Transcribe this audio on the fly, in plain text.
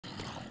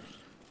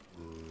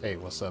Hey,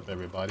 what's up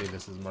everybody?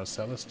 This is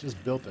Marcellus.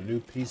 Just built a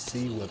new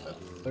PC with a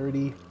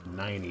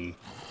 3090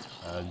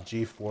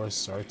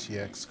 Geforce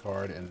RTX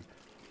card, and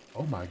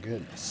oh my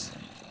goodness.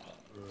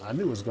 I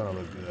knew it was going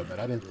to look good, but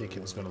I didn't think it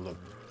was going to look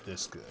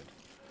this good.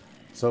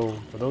 So,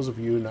 for those of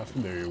you not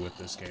familiar with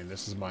this game,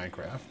 this is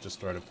Minecraft. Just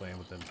started playing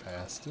within the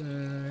past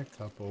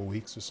couple of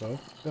weeks or so.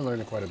 Been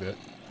learning quite a bit.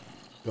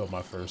 Built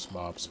my first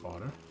mob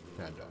spawner,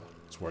 and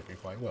it's working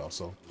quite well.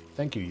 So,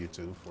 thank you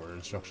YouTube for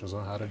instructions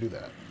on how to do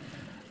that.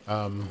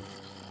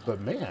 But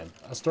man,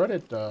 I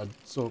started,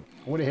 so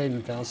I went ahead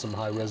and found some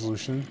high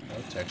resolution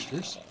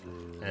textures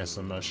and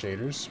some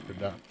shaders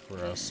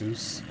for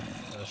SUS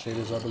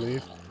shaders, I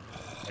believe.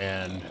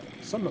 And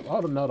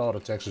not all the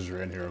textures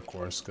are in here, of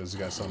course, because you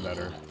got some that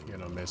are,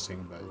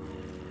 missing. But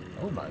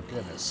oh my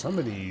goodness, some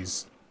of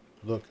these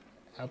look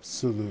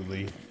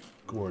absolutely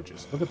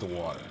gorgeous. Look at the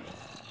water.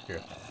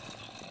 Here,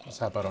 let's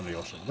hop out on the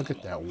ocean. Look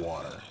at that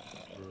water.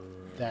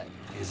 That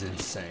is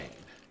insane.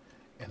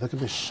 And look at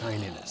the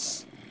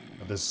shininess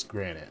of this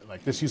granite.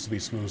 Like, this used to be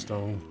smooth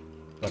stone,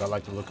 but I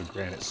like the look of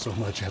granite so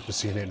much after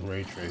seeing it in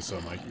Raytrace. So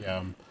I'm like,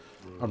 yeah,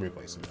 I'm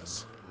replacing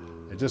this.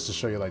 And just to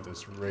show you like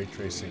this ray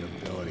tracing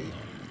ability,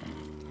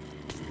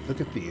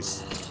 look at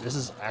these. This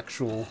is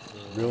actual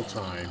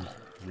real-time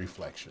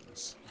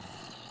reflections.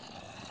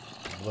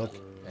 Look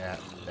at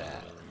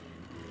that.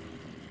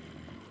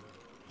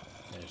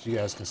 And as you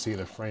guys can see,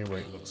 the frame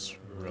rate looks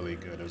really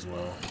good as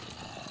well.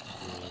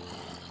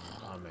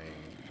 I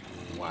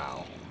mean,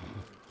 wow.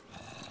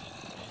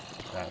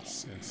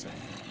 That's insane.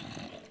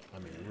 I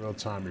mean,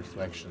 real-time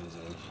reflections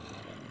of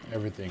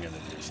everything in the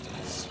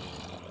distance.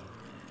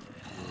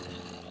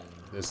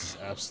 This is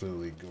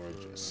absolutely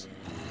gorgeous.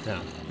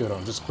 Now, hold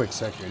on, just a quick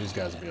sec here. These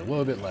guys are being a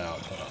little bit loud.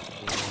 Hold on.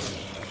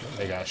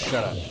 Hey guys,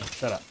 shut up.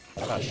 Shut up.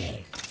 Hush.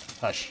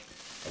 Hush.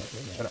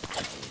 Shut up.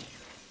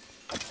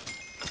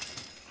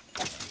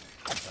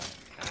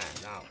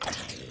 No.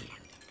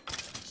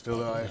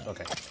 Still alive?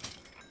 Okay.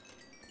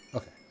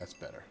 Okay, that's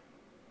better.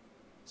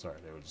 Sorry,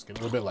 they were just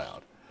getting a little bit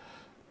loud.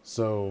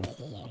 So,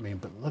 I mean,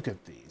 but look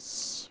at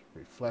these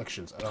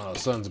reflections. I don't know, the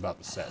sun's about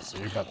to set, so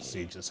you're about to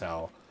see just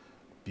how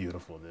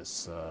beautiful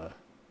this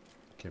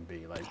can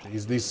be. Like,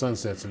 these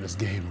sunsets in this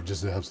game are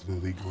just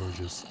absolutely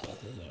gorgeous.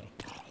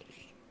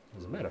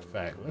 As a matter of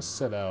fact, let's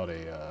set out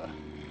a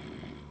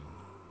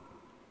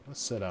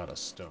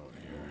stone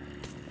here.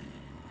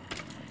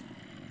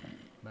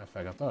 Matter of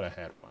fact, I thought I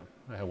had one.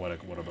 I had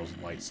one of those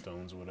light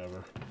stones or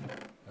whatever.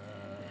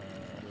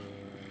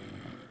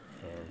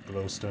 Or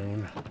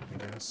glowstone, I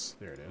guess.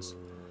 There it is.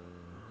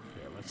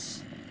 Yeah,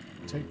 let's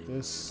take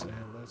this and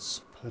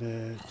let's put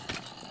it.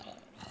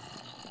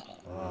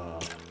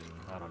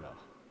 I don't know.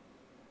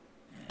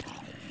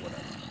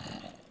 Whatever.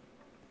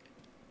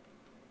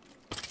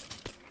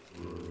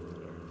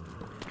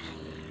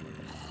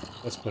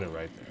 Let's put it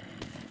right there.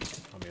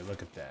 I mean,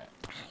 look at that.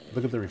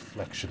 Look at the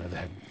reflection of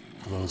that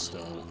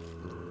glowstone.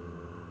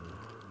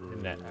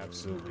 Isn't that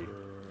absolutely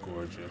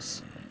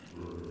gorgeous?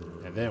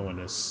 And then when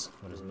it's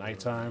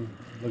nighttime,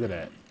 look at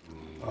that.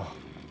 Oh,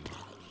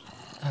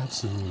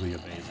 absolutely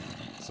amazing.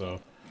 So,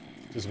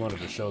 just wanted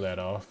to show that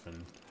off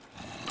and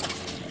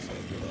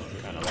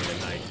kind of late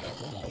at night.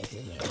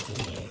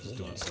 Just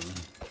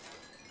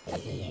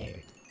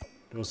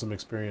doing some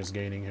experience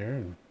gaining here,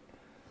 and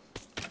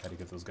had to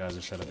get those guys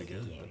to shut up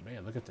again. But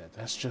man, look at that.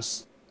 That's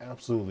just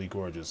absolutely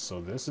gorgeous. So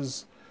this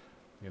is,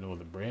 the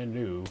brand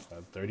new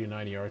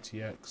 3090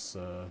 RTX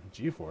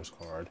GeForce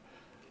card,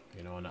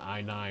 on the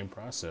i9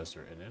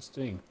 processor, and this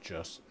thing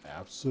just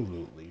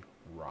absolutely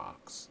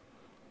rocks.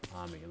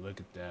 I mean, look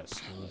at that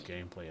smooth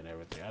gameplay and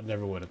everything. I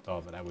never would have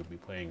thought that I would be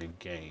playing a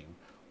game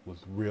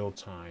with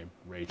real-time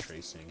ray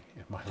tracing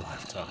in my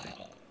lifetime.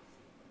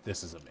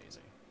 This is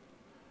amazing.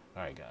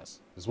 Alright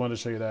guys, just wanted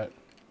to show you that.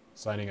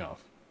 Signing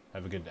off.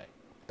 Have a good day.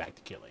 Back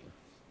to killing.